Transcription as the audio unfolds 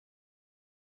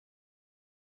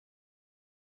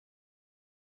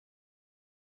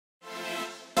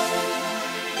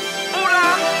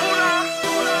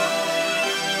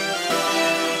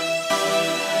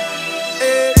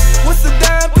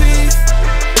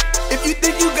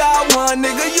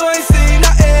nigga, you ain't seen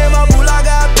nothing. My Boola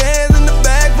got bands in the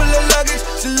bag full of luggage.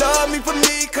 She love me for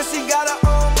me, cause she got her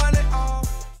own money on.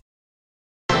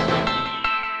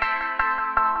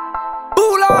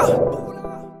 Boola,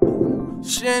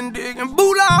 Shindig and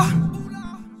Boola.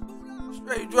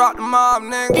 Straight drop the mob,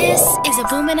 nigga. This is a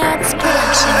Boominats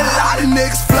production. A lot of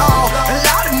niggas flaw, a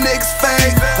lot of niggas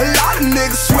fake, a lot of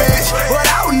niggas switch, but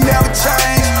I would never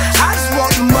change. I just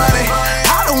want the money,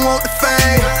 I don't want the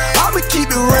fame. I'ma keep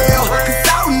it real, cause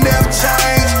I would never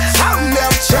change. I would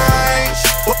never change.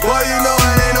 Well, you know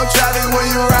it ain't no traffic when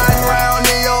you riding around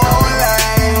in your own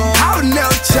lane. I would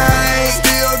never change.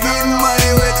 Still getting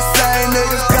money with the same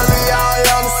niggas, cause we all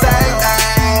on the same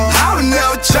thing. I would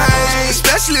never change,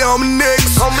 especially on my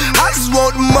niggas. I just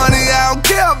want the money, I don't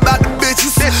care about the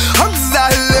bitches. I'm just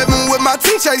out here living with my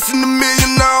team, chasing the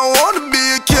million. I don't wanna be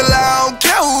a killer, I don't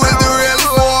care who is the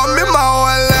realest. Boy, I'm in my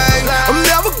own lane, I'm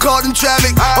never caught in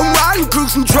traffic. I'm riding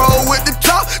cruise control with the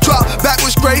top drop,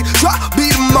 backwards straight, drop,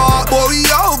 beat them all. Boy, we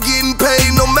all getting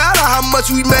paid, no matter how much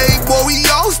we make. Boy, we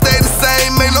all stay the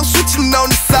same, ain't no switching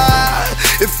on the side.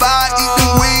 If I eat,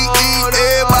 then we eat,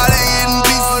 everybody eating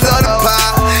pieces of the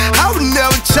pie. I would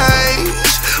never change,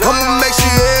 I'ma make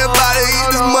sure everybody eat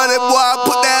this money, boy, I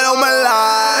put that on my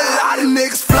life. A lot of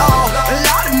niggas flaw, a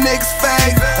lot of niggas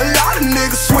fake, a lot of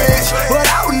niggas switch, but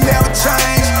I would never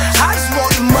change. I just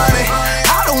want the money,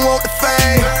 I don't want the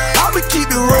fame. I'ma keep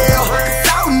it real, cause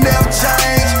I would never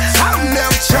change. I would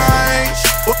never change.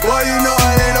 Boy, you know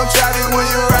it ain't no traffic when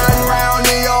you riding around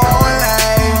in your own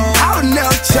lane. I would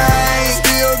never change.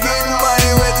 Still getting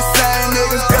money with the same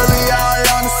niggas, cause we all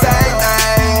on the same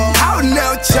thing. I would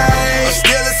never change.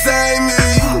 Still the same me.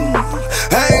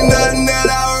 Ain't nothing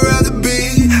that I would rather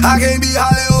be. I can't be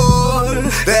Hollywood,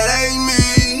 that ain't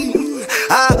me.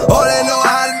 I only know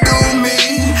how to do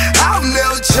me. I would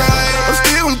never change. I'm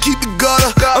still gonna keep it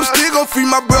gutter. I'm still gonna free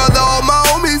my brother, all my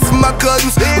homies and my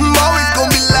cousins. I'm always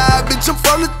gonna be live, bitch, I'm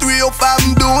from the 305.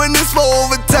 I'm doing this for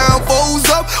overtime. Foes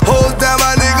up, hoes down,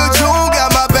 my nigga June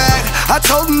got my back. I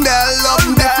told him that I love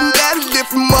him, different daddy,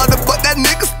 different mother, but that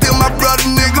nigga still my brother.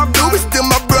 Nigga Doobie still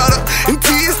my brother, and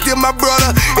T is still my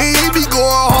brother. And he be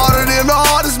going harder than the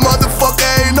hardest motherfucker.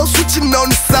 Ain't no switching on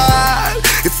the side.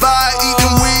 If I eat,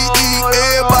 then we eat,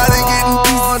 everybody getting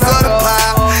pieces of the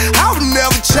pie. I would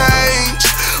never change,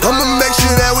 I'ma make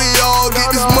sure that we all get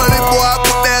this money, boy, I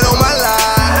put that on my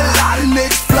life. A lot of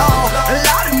niggas flaw, a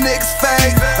lot of niggas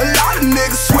fake, a lot of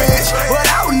niggas switch, but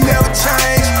I would never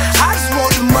change. I just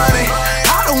want the money,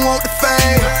 I don't want the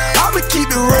fame. I'ma keep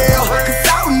it real, cause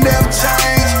I would never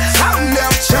change. I would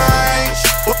never change.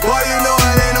 Boy, you know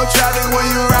it ain't no traffic when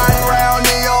you riding around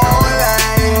in your own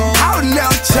lane. I would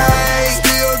never change.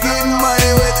 Still getting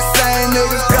money with the same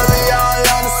niggas, cause we all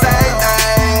on the same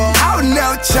thing. I would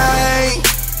never change.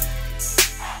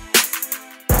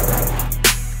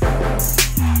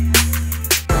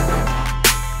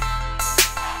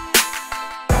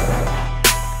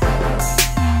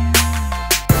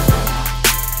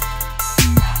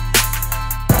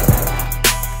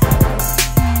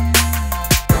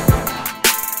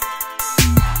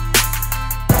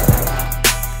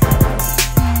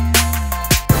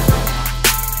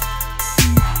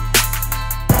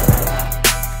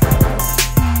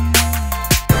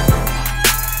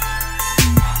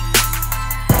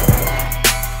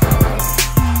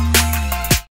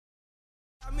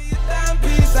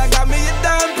 I got me a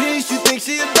dime piece, you think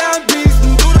she a dime piece,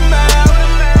 then do the math.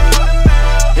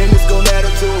 And it's gon' add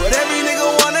up to what every nigga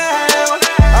wanna have.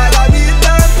 I got me a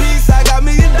dime piece, I got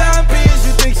me a dime piece,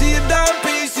 you think she a dime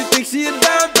piece, you think she a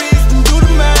dime piece, then do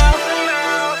the math.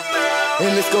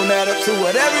 And it's gon' add up to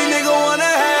what every nigga wanna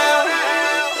have.